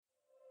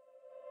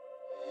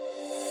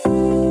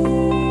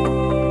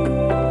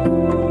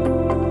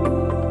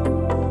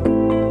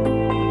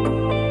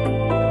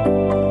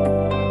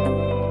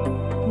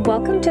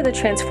Welcome to the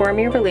Transform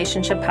Your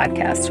Relationship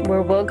podcast,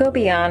 where we'll go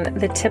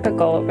beyond the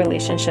typical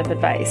relationship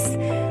advice.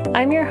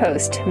 I'm your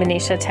host,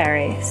 Manisha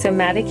Terry,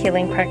 somatic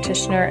healing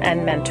practitioner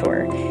and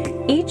mentor.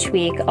 Each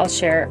week, I'll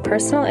share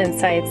personal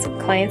insights,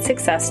 client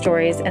success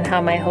stories, and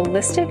how my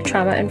holistic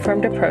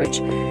trauma-informed approach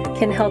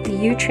can help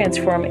you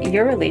transform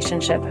your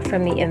relationship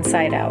from the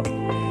inside out.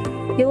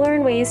 You'll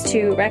learn ways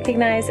to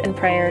recognize and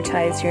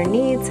prioritize your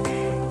needs,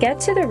 get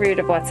to the root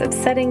of what's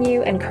upsetting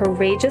you, and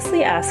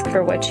courageously ask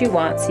for what you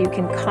want so you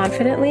can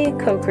confidently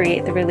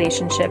co-create the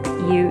relationship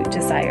you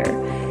desire.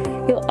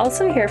 You'll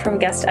also hear from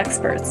guest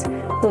experts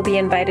who will be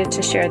invited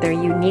to share their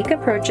unique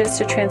approaches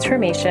to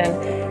transformation,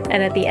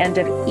 and at the end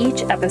of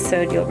each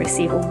episode, you'll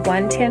receive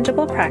one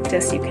tangible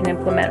practice you can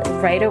implement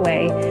right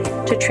away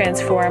to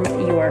transform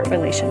your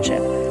relationship.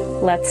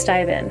 Let's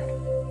dive in.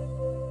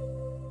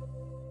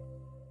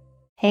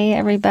 Hey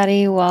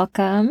everybody,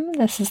 welcome.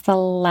 This is the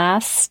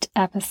last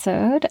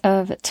episode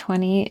of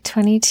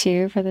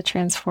 2022 for the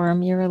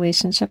Transform Your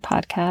Relationship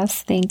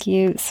podcast. Thank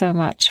you so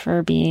much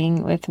for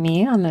being with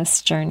me on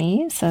this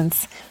journey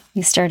since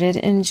we started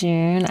in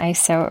June. I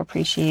so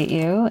appreciate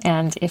you.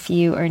 And if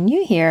you are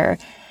new here,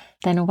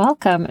 then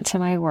welcome to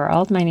my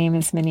world. My name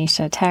is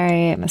Manisha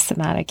Terry. I'm a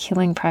somatic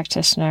healing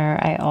practitioner.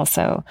 I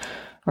also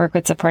work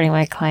with supporting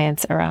my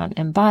clients around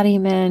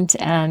embodiment,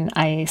 and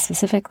I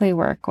specifically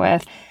work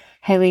with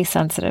highly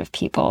sensitive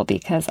people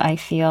because I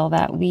feel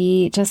that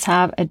we just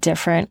have a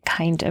different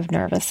kind of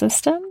nervous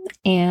system.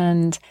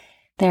 And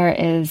there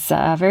is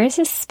a very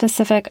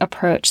specific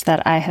approach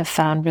that I have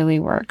found really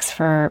works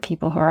for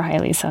people who are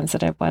highly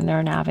sensitive when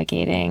they're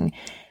navigating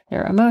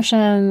their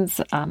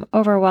emotions,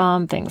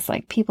 overwhelm, things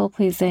like people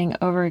pleasing,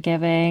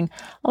 overgiving,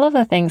 all of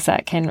the things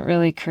that can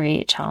really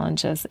create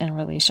challenges in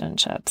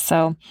relationships.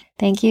 So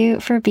thank you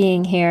for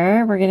being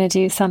here. We're going to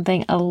do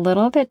something a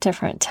little bit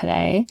different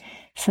today.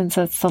 Since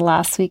it's the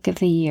last week of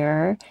the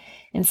year,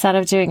 instead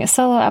of doing a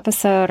solo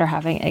episode or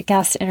having a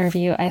guest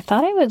interview, I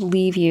thought I would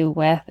leave you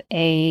with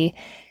a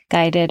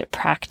guided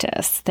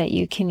practice that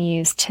you can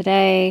use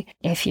today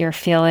if you're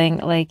feeling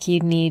like you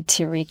need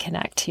to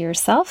reconnect to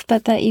yourself,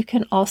 but that you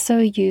can also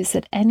use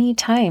at any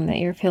time that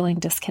you're feeling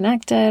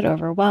disconnected,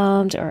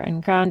 overwhelmed, or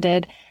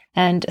ungrounded.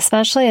 And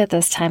especially at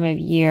this time of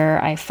year,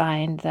 I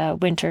find the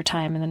winter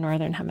time in the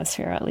Northern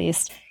Hemisphere, at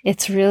least,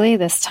 it's really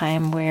this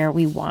time where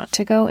we want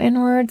to go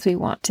inwards. We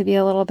want to be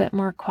a little bit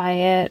more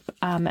quiet.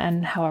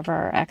 And however,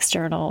 our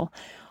external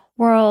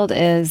world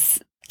is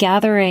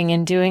gathering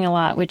and doing a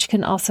lot, which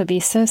can also be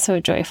so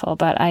joyful.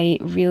 But I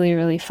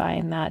really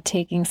find that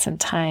taking some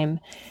time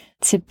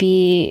to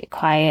be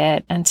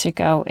quiet and to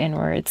go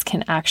inwards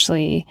can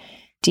actually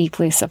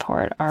deeply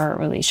support our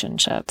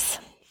relationships.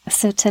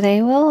 So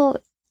today we'll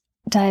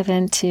dive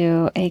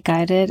into a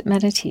guided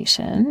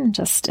meditation in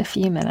just a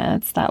few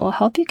minutes that will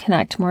help you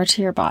connect more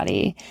to your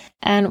body.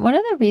 And one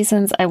of the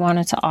reasons I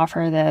wanted to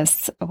offer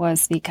this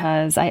was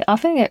because I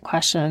often get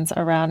questions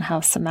around how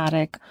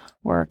somatic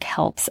work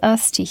helps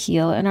us to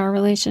heal in our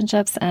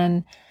relationships.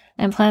 And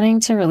I'm planning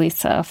to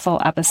release a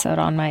full episode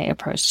on my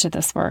approach to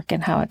this work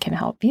and how it can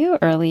help you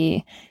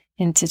early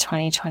into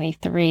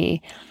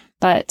 2023.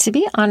 But to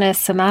be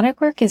honest,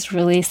 somatic work is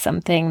really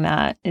something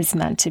that is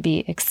meant to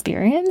be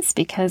experienced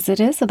because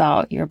it is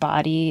about your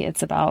body.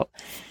 It's about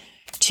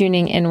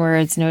tuning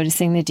inwards,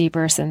 noticing the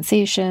deeper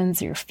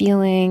sensations, your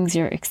feelings,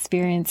 your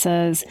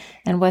experiences,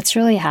 and what's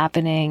really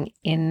happening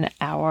in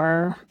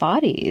our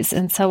bodies.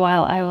 And so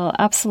while I will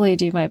absolutely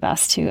do my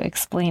best to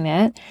explain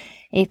it,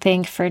 I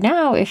think for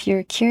now, if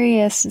you're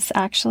curious, just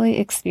actually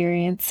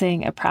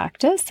experiencing a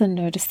practice and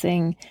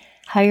noticing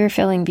how you're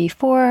feeling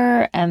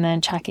before and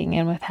then checking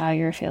in with how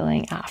you're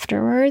feeling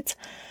afterwards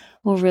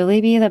will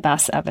really be the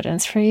best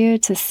evidence for you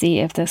to see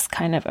if this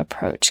kind of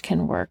approach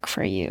can work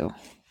for you.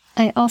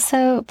 I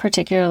also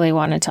particularly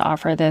wanted to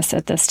offer this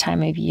at this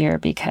time of year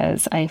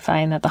because I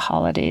find that the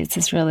holidays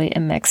is really a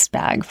mixed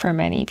bag for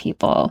many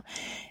people.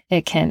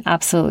 It can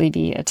absolutely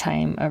be a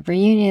time of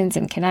reunions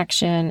and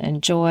connection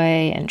and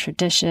joy and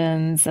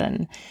traditions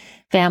and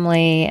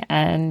family.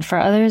 And for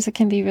others, it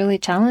can be really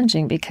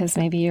challenging because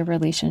maybe your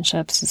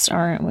relationships just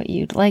aren't what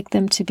you'd like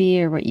them to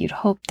be or what you'd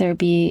hope they would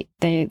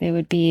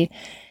be.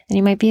 And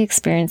you might be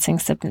experiencing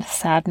some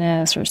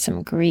sadness or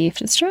some grief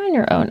just around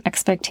your own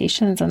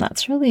expectations. And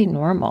that's really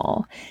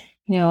normal.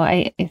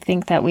 I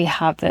think that we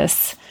have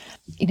this,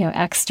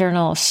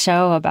 external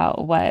show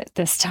about what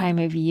this time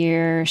of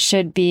year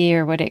should be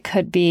or what it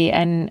could be.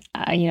 And,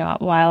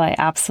 while I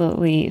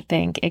absolutely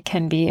think it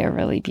can be a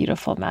really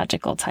beautiful,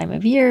 magical time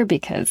of year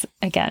because,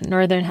 again,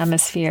 Northern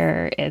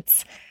Hemisphere,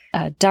 it's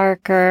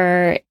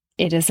darker.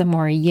 It is a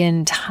more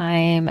yin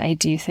time. I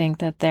do think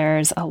that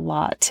there's a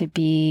lot to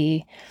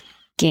be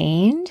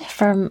gained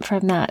from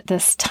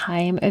this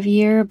time of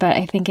year, but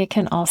I think it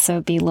can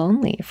also be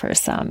lonely for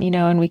some,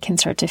 and we can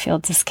start to feel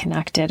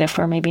disconnected if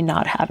we're maybe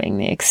not having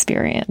the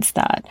experience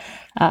that,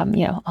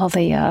 all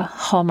the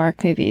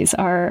Hallmark movies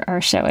are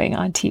showing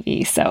on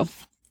TV. So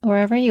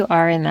wherever you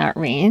are in that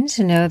range,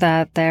 know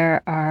that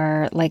there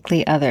are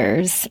likely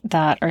others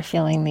that are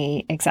feeling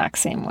the exact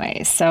same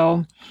way.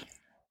 So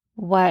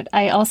What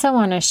I also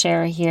want to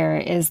share here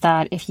is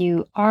that if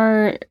you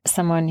are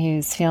someone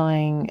who's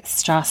feeling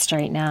stressed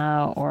right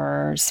now,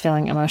 or just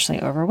feeling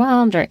emotionally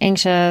overwhelmed or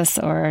anxious,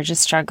 or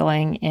just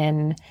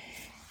struggling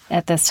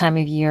at this time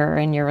of year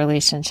in your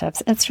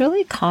relationships, it's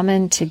really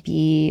common to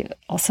be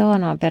also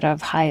on a bit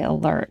of high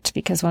alert,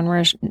 because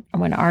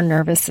when our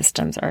nervous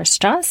systems are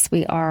stressed,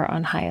 we are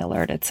on high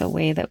alert. It's a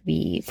way that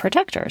we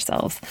protect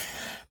ourselves.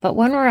 But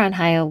when we're on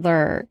high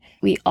alert,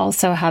 we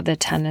also have the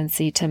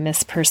tendency to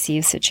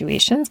misperceive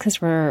situations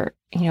because we're,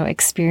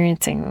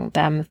 experiencing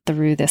them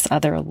through this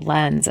other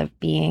lens of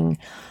being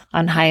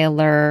on high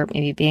alert,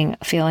 maybe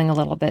feeling a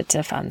little bit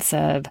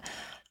defensive.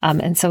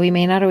 And so we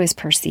may not always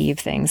perceive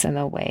things in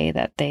the way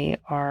that they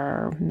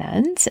are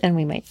meant. And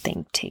we might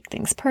take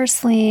things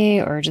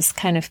personally, or just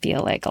kind of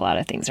feel like a lot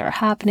of things are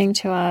happening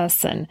to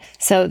us. And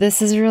so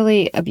this is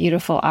really a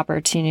beautiful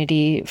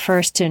opportunity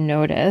first to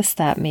notice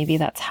that maybe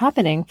that's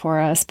happening for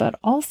us. But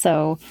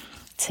also,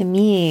 to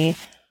me,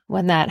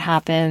 when that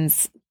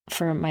happens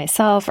for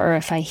myself, or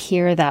if I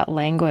hear that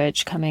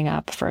language coming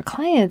up for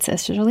clients,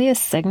 it's really a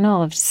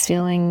signal of just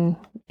feeling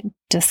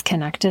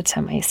disconnected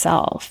to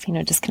myself,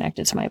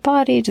 disconnected to my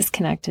body,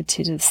 disconnected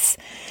to this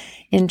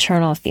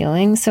internal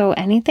feeling. So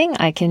anything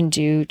I can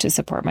do to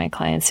support my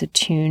clients to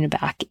tune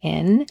back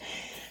in,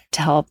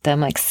 to help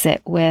them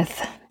sit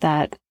with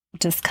that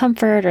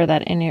discomfort or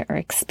that inner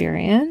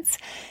experience,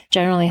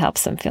 generally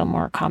helps them feel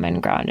more calm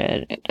and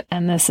grounded.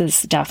 And this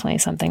is definitely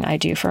something I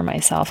do for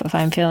myself. If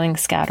I'm feeling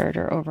scattered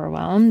or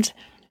overwhelmed,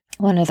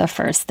 one of the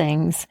first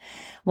things,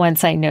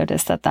 once I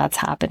notice that that's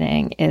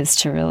happening, is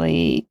to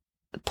really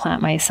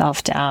plant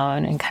myself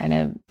down and kind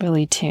of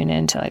really tune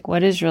into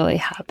what is really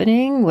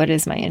happening? What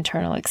is my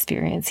internal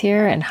experience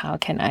here? And how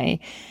can I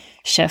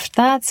shift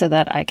that so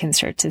that I can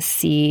start to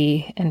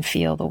see and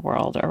feel the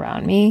world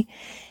around me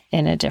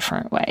in a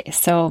different way?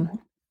 So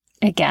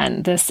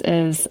again, this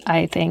is,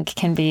 I think,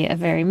 can be a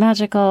very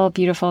magical,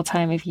 beautiful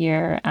time of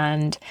year,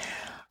 and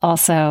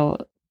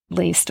also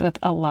laced with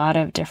a lot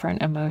of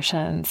different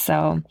emotions.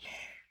 So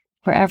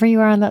wherever you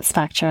are on that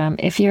spectrum,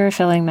 if you're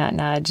feeling that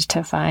nudge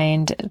to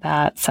find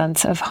that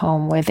sense of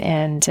home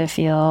within, to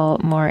feel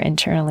more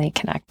internally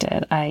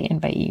connected, I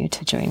invite you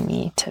to join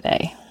me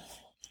today.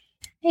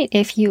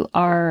 If you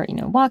are,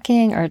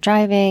 walking or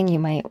driving, you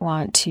might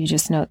want to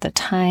just note the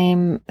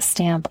time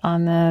stamp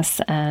on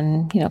this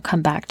and,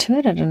 come back to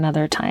it at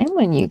another time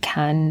when you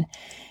can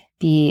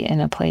be in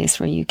a place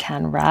where you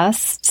can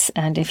rest.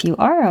 And if you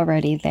are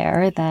already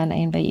there, then I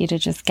invite you to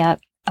just get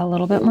a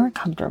little bit more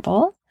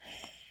comfortable.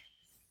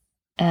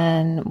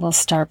 And we'll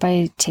start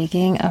by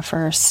taking the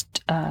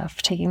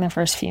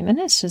first few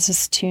minutes to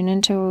just tune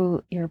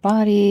into your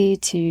body,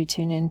 to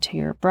tune into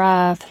your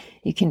breath.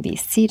 You can be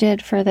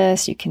seated for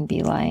this. You can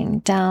be lying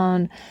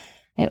down.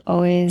 I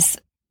always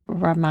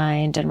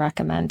remind and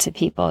recommend to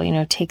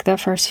people, take the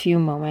first few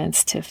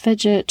moments to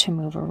fidget, to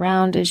move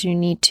around as you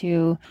need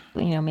to.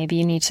 Maybe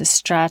you need to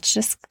stretch.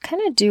 Just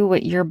kind of do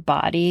what your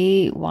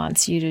body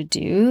wants you to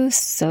do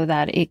so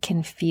that it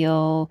can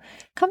feel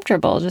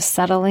comfortable, just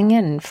settling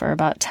in for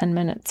about 10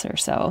 minutes or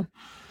so.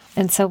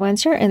 And so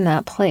once you're in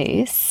that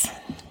place,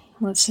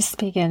 let's just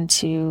begin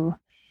to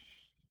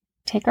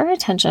take our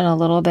attention a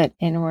little bit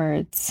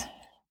inwards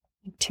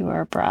to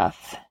our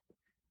breath.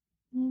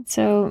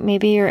 So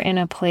maybe you're in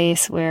a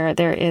place where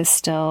there is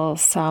still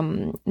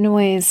some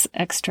noise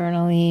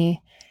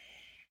externally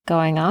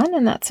going on,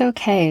 and that's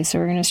okay. So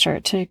we're going to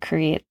start to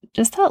create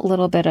just that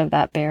little bit of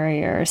that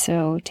barrier.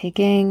 So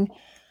taking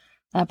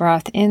a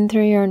breath in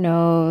through your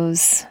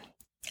nose,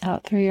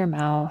 out through your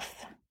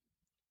mouth.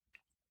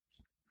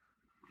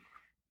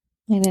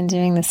 And then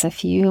doing this a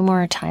few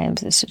more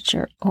times. It's at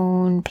your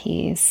own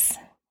pace.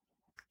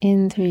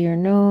 In through your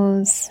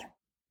nose,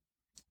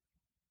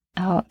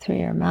 out through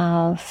your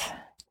mouth.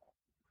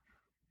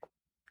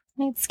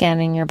 Right,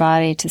 scanning your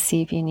body to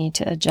see if you need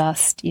to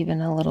adjust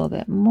even a little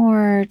bit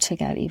more, to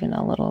get even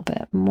a little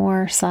bit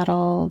more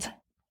settled.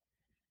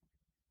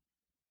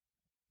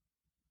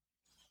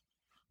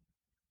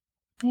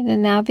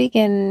 And now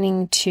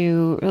beginning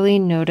to really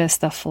notice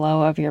the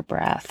flow of your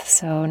breath.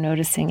 So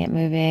noticing it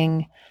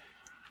moving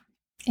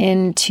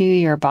into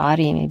your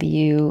body. Maybe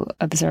you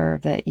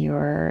observe that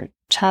your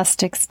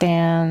chest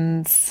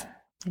expands,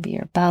 maybe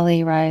your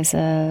belly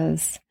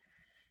rises.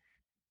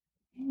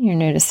 You're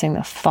noticing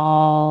the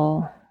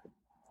fall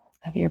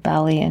of your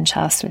belly and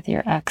chest with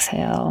your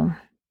exhale.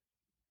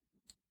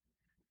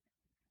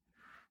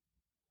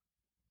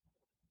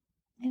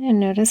 And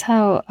notice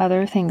how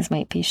other things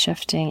might be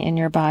shifting in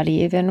your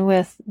body. Even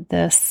with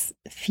this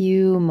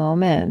few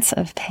moments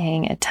of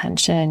paying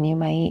attention, you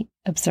might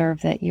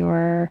observe that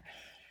your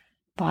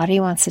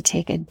body wants to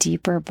take a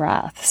deeper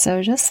breath.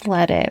 So just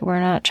let it. We're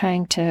not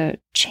trying to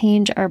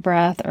change our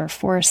breath or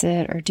force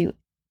it or do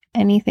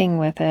anything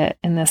with it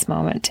in this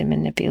moment to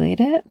manipulate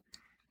it.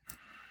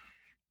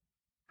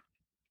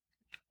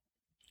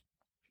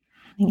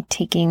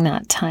 Taking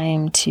that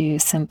time to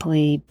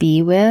simply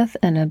be with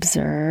and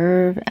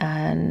observe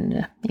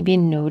and maybe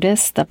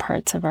notice the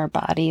parts of our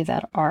body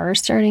that are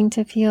starting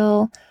to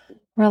feel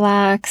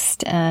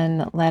relaxed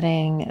and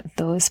letting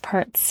those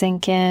parts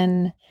sink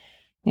in,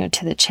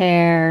 to the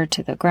chair,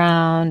 to the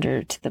ground,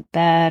 or to the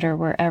bed, or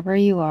wherever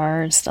you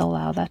are. Just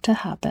allow that to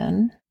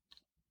happen.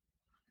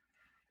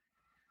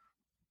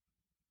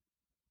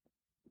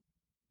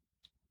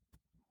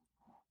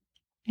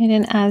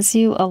 And as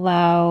you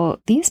allow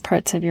these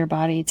parts of your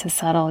body to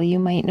settle, you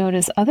might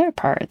notice other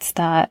parts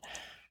that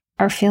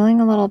are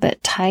feeling a little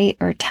bit tight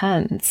or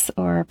tense,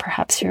 or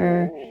perhaps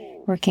you're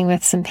working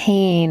with some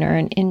pain or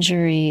an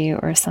injury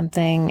or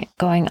something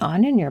going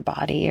on in your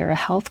body or a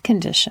health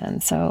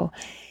condition. So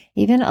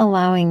even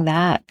allowing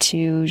that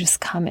to just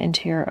come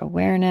into your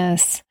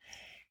awareness,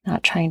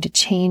 not trying to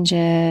change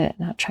it,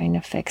 not trying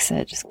to fix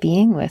it, just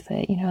being with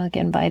it, like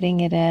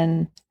inviting it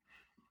in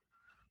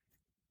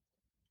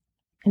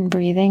and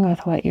breathing with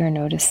what you're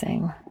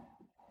noticing.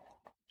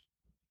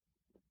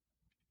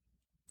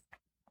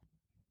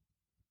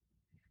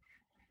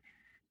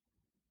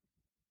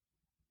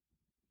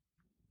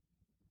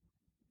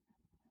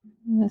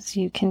 As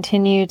you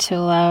continue to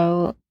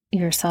allow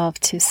yourself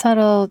to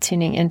settle,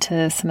 tuning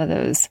into some of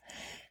those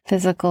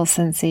physical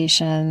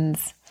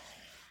sensations,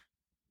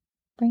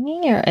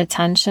 bringing your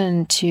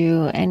attention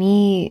to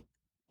any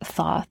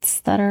thoughts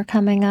that are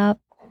coming up,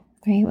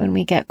 right? When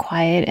we get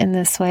quiet in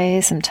this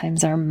way,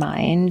 sometimes our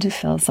mind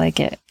feels like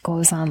it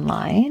goes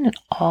online and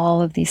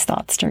all of these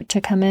thoughts start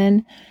to come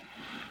in.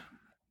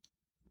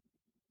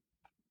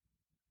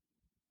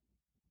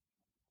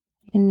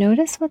 And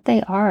notice what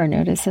they are.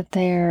 Notice if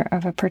they're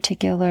of a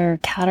particular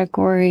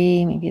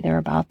category. Maybe they're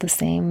about the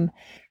same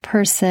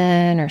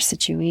person or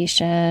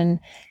situation.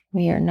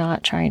 We are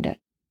not trying to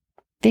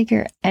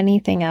figure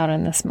anything out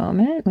in this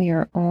moment. We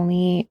are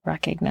only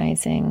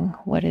recognizing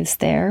what is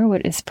there,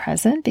 what is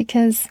present,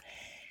 because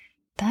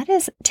that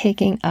is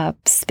taking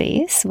up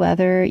space,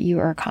 whether you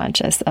are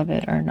conscious of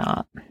it or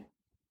not.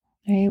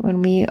 Right?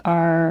 When we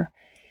are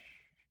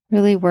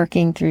really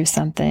working through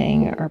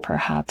something, or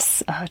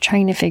perhaps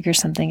trying to figure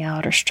something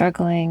out or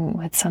struggling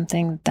with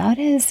something that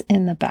is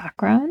in the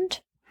background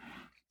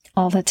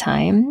all the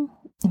time,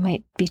 it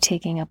might be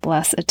taking up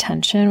less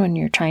attention when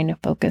you're trying to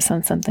focus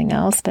on something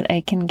else, but I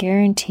can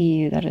guarantee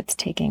you that it's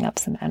taking up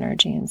some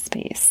energy and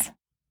space.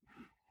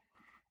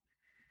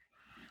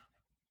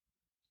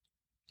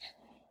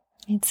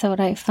 And so what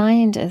I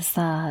find is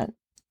that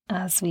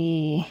as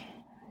we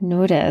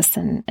notice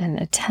and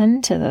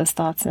attend to those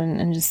thoughts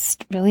and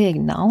just really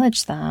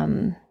acknowledge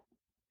them,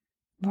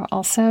 we're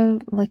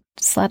also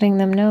just letting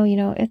them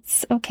know,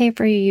 it's okay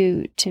for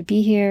you to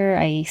be here.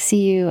 I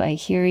see you. I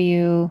hear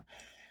you.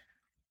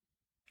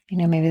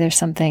 Maybe there's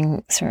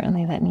something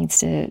certainly that needs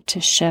to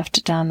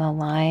shift down the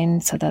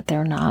line so that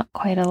they're not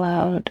quite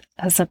allowed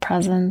as a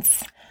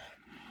presence.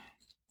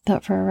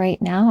 But for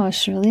right now,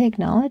 it's really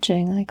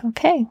acknowledging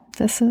okay,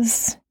 this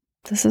is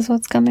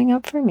what's coming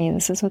up for me.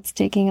 This is what's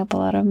taking up a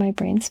lot of my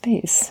brain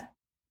space.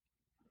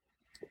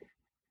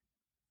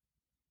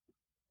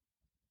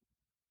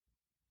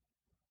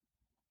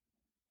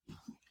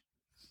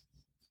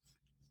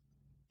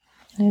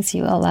 As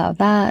you allow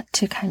that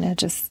to kind of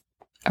just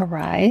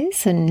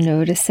arise and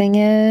noticing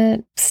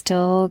it,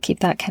 still keep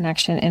that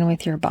connection in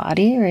with your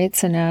body, right?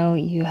 So now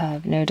you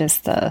have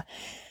noticed the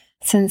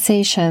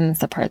sensations,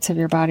 the parts of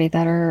your body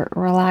that are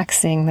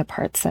relaxing, the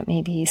parts that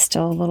may be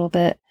still a little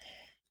bit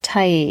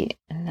tight.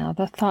 And now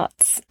the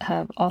thoughts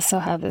also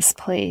have this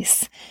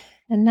place.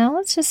 And now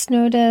let's just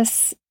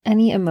notice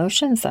any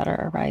emotions that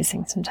are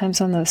arising.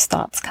 Sometimes when those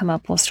thoughts come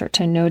up, we'll start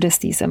to notice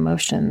these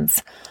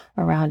emotions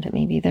around it.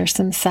 Maybe there's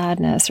some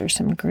sadness or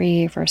some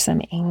grief or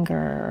some anger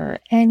or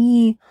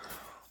any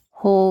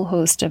whole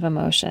host of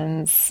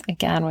emotions,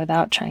 again,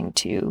 without trying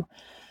to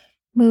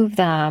move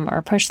them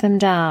or push them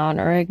down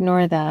or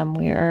ignore them.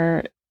 We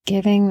are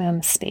giving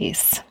them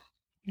space.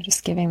 We're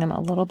just giving them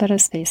a little bit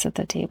of space at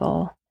the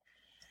table.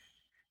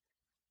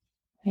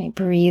 Right,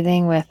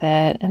 breathing with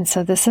it. And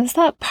so this is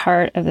that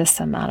part of the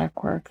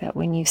somatic work that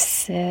when you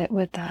sit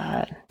with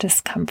that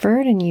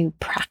discomfort and you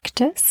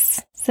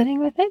practice sitting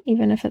with it,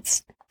 even if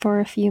it's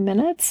for a few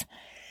minutes,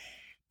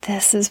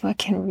 this is what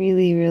can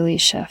really, really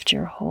shift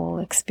your whole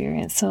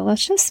experience. So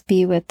let's just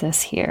be with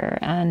this here.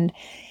 And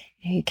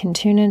you can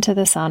tune into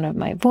the sound of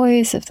my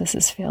voice if this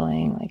is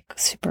feeling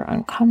super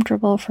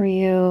uncomfortable for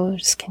you.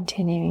 Just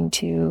continuing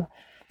to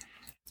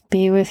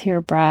be with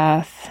your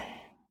breath.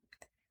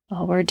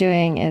 All we're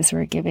doing is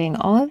we're giving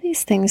all of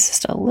these things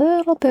just a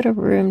little bit of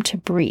room to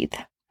breathe.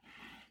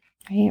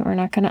 Right? We're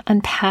not going to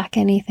unpack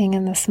anything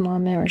in this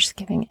moment. We're just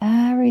giving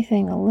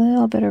everything a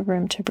little bit of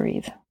room to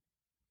breathe.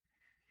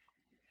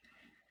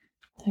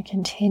 So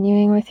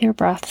continuing with your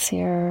breaths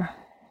here.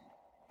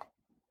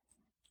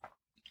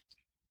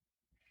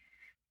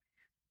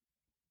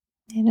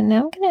 And now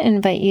I'm going to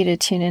invite you to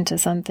tune into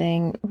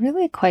something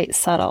really quite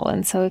subtle.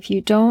 And so if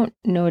you don't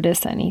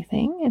notice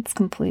anything, it's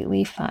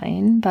completely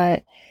fine.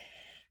 But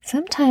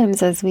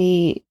sometimes as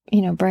we,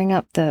 bring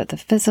up the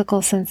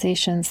physical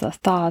sensations, the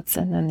thoughts,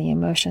 and then the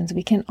emotions,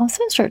 we can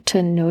also start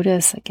to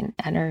notice an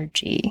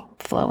energy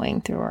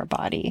flowing through our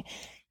body.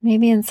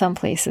 Maybe in some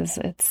places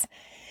it's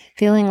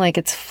feeling like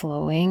it's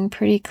flowing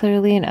pretty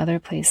clearly. In other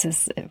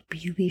places, it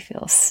really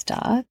feels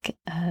stuck.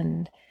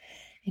 And,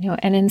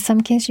 and in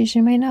some cases,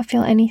 you might not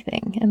feel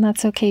anything. And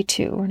that's okay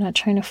too. We're not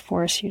trying to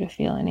force you to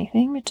feel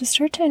anything, but just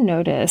start to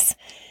notice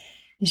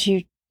as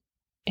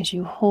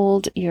you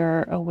hold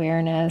your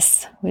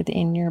awareness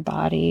within your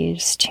body,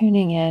 just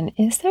tuning in,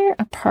 is there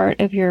a part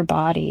of your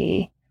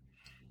body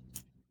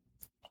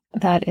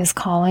that is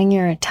calling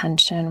your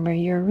attention where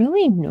you're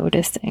really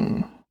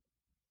noticing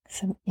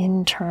some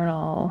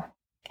internal,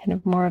 kind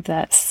of more of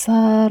that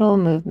subtle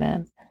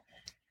movement?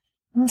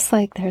 Almost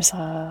like there's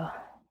a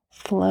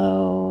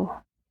flow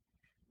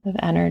of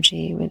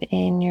energy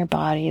within your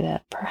body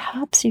that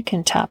perhaps you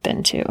can tap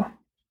into.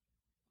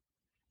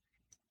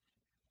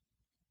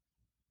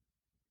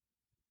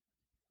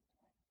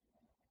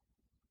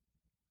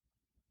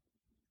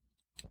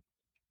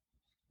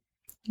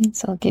 And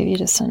so I'll give you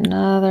just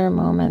another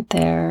moment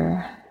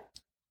there,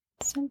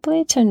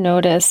 simply to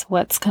notice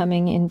what's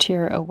coming into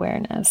your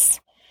awareness,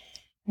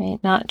 right?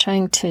 Not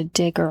trying to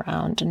dig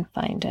around and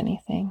find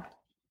anything.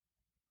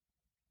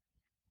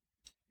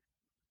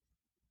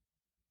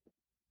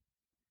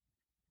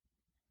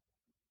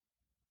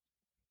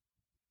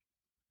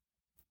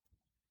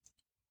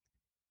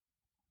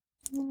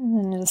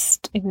 And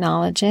just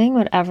acknowledging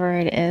whatever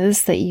it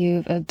is that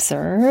you've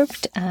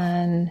observed,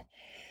 and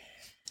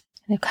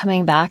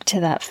coming back to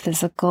that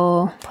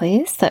physical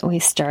place that we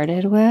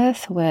started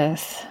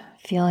with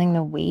feeling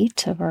the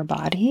weight of our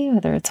body,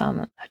 whether it's on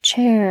a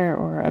chair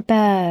or a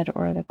bed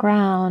or the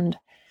ground.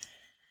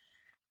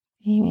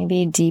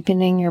 Maybe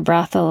deepening your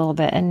breath a little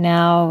bit. And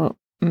now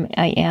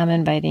I am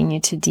inviting you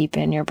to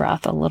deepen your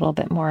breath a little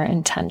bit more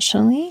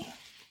intentionally.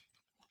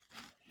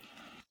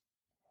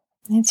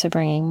 And so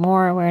bringing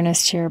more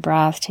awareness to your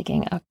breath,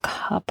 taking a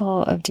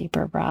couple of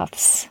deeper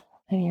breaths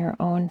in your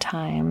own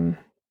time.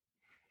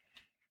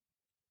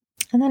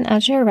 And then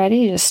as you're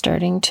ready, just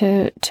starting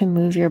to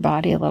move your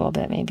body a little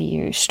bit. Maybe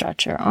you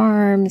stretch your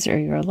arms or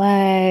your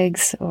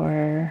legs,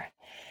 or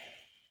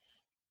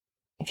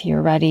if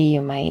you're ready,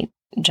 you might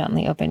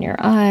gently open your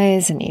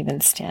eyes and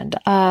even stand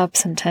up.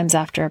 Sometimes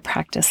after a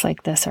practice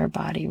like this, our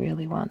body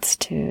really wants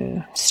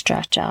to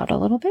stretch out a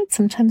little bit.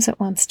 Sometimes it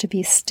wants to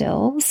be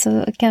still.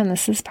 So again,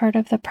 this is part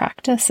of the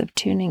practice of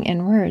tuning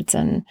inwards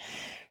and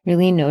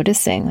really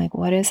noticing, like,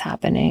 what is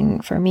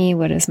happening for me?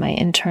 What is my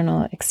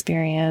internal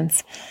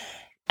experience?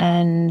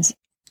 And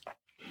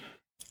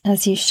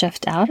as you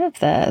shift out of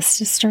this,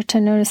 just start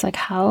to notice, like,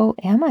 how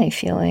am I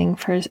feeling?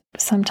 For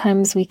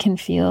sometimes we can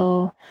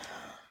feel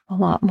a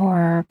lot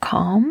more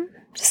calm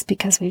just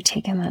because we've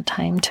taken that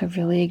time to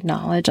really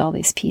acknowledge all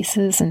these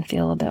pieces and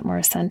feel a bit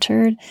more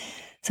centered.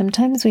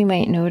 Sometimes we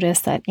might notice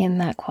that in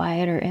that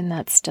quiet or in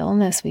that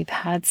stillness, we've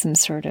had some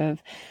sort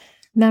of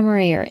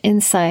memory or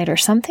insight, or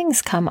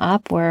something's come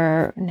up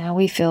where now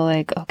we feel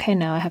like, okay,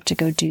 now I have to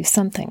go do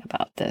something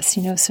about this,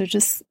 so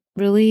just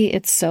really,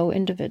 it's so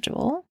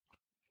individual.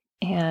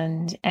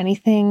 And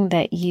anything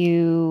that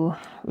you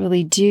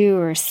really do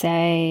or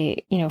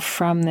say,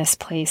 from this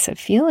place of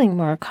feeling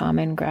more calm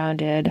and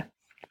grounded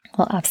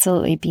will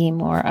absolutely be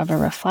more of a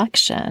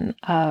reflection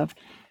of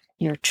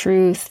your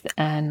truth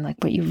and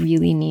like what you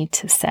really need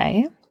to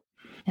say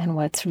and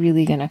what's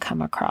really going to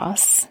come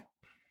across.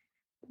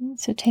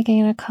 So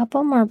taking a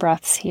couple more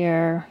breaths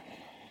here,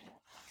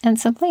 and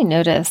simply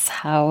notice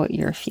how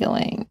you're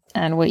feeling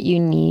and what you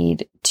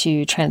need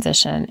to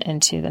transition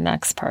into the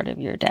next part of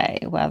your day,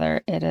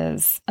 whether it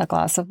is a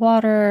glass of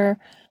water,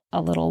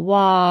 a little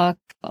walk,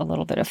 a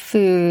little bit of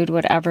food,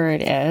 whatever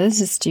it is,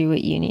 just do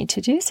what you need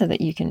to do so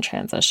that you can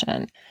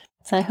transition.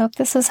 So I hope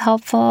this was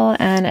helpful,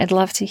 and I'd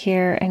love to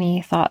hear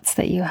any thoughts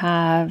that you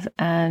have,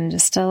 and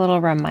just a little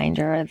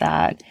reminder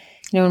that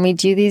when we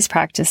do these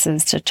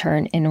practices to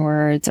turn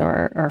inwards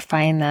or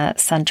find that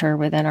center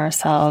within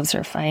ourselves,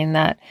 or find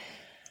that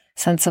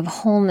sense of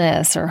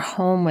wholeness or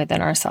home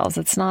within ourselves,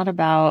 it's not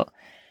about,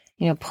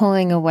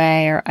 pulling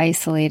away or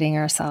isolating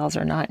ourselves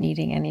or not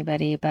needing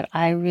anybody. But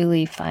I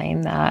really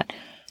find that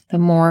the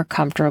more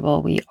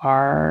comfortable we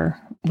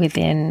are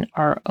within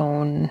our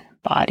own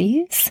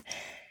bodies,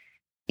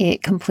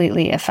 it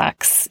completely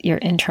affects your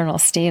internal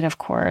state, of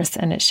course,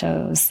 and it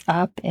shows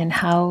up in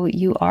how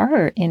you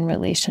are in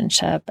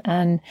relationship.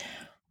 And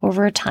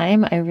over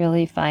time, I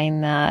really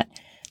find that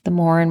the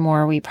more and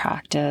more we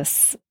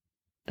practice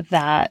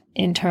that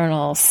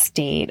internal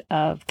state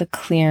of the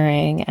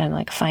clearing and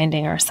like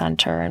finding our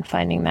center and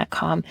finding that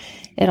calm,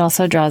 it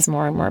also draws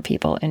more and more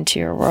people into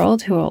your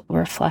world who will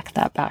reflect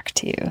that back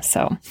to you.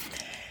 So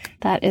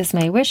that is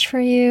my wish for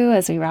you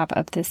as we wrap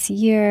up this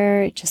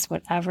year. Just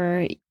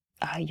whatever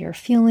you're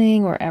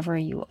feeling, wherever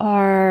you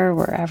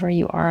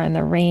are in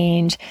the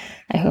range,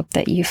 I hope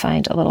that you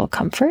find a little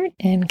comfort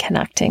in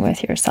connecting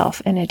with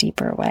yourself in a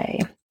deeper way.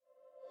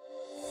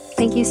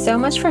 Thank you so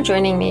much for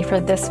joining me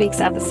for this week's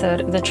episode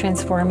of the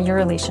Transform Your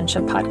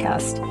Relationship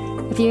podcast.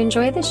 If you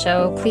enjoyed the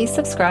show, please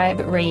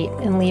subscribe, rate,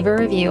 and leave a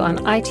review on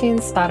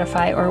iTunes,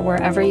 Spotify, or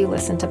wherever you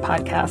listen to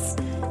podcasts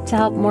to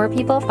help more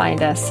people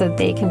find us so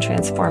they can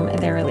transform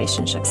their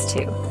relationships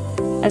too.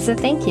 As a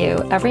thank you,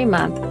 every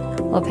month,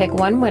 We'll pick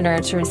one winner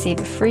to receive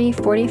a free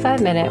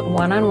 45-minute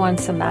one-on-one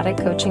somatic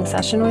coaching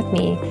session with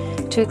me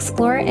to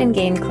explore and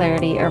gain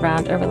clarity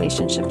around a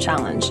relationship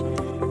challenge.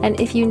 And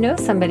if you know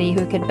somebody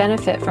who could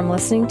benefit from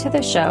listening to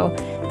the show,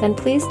 then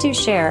please do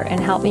share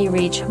and help me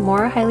reach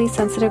more highly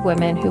sensitive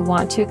women who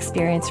want to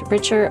experience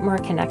richer, more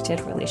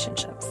connected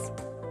relationships.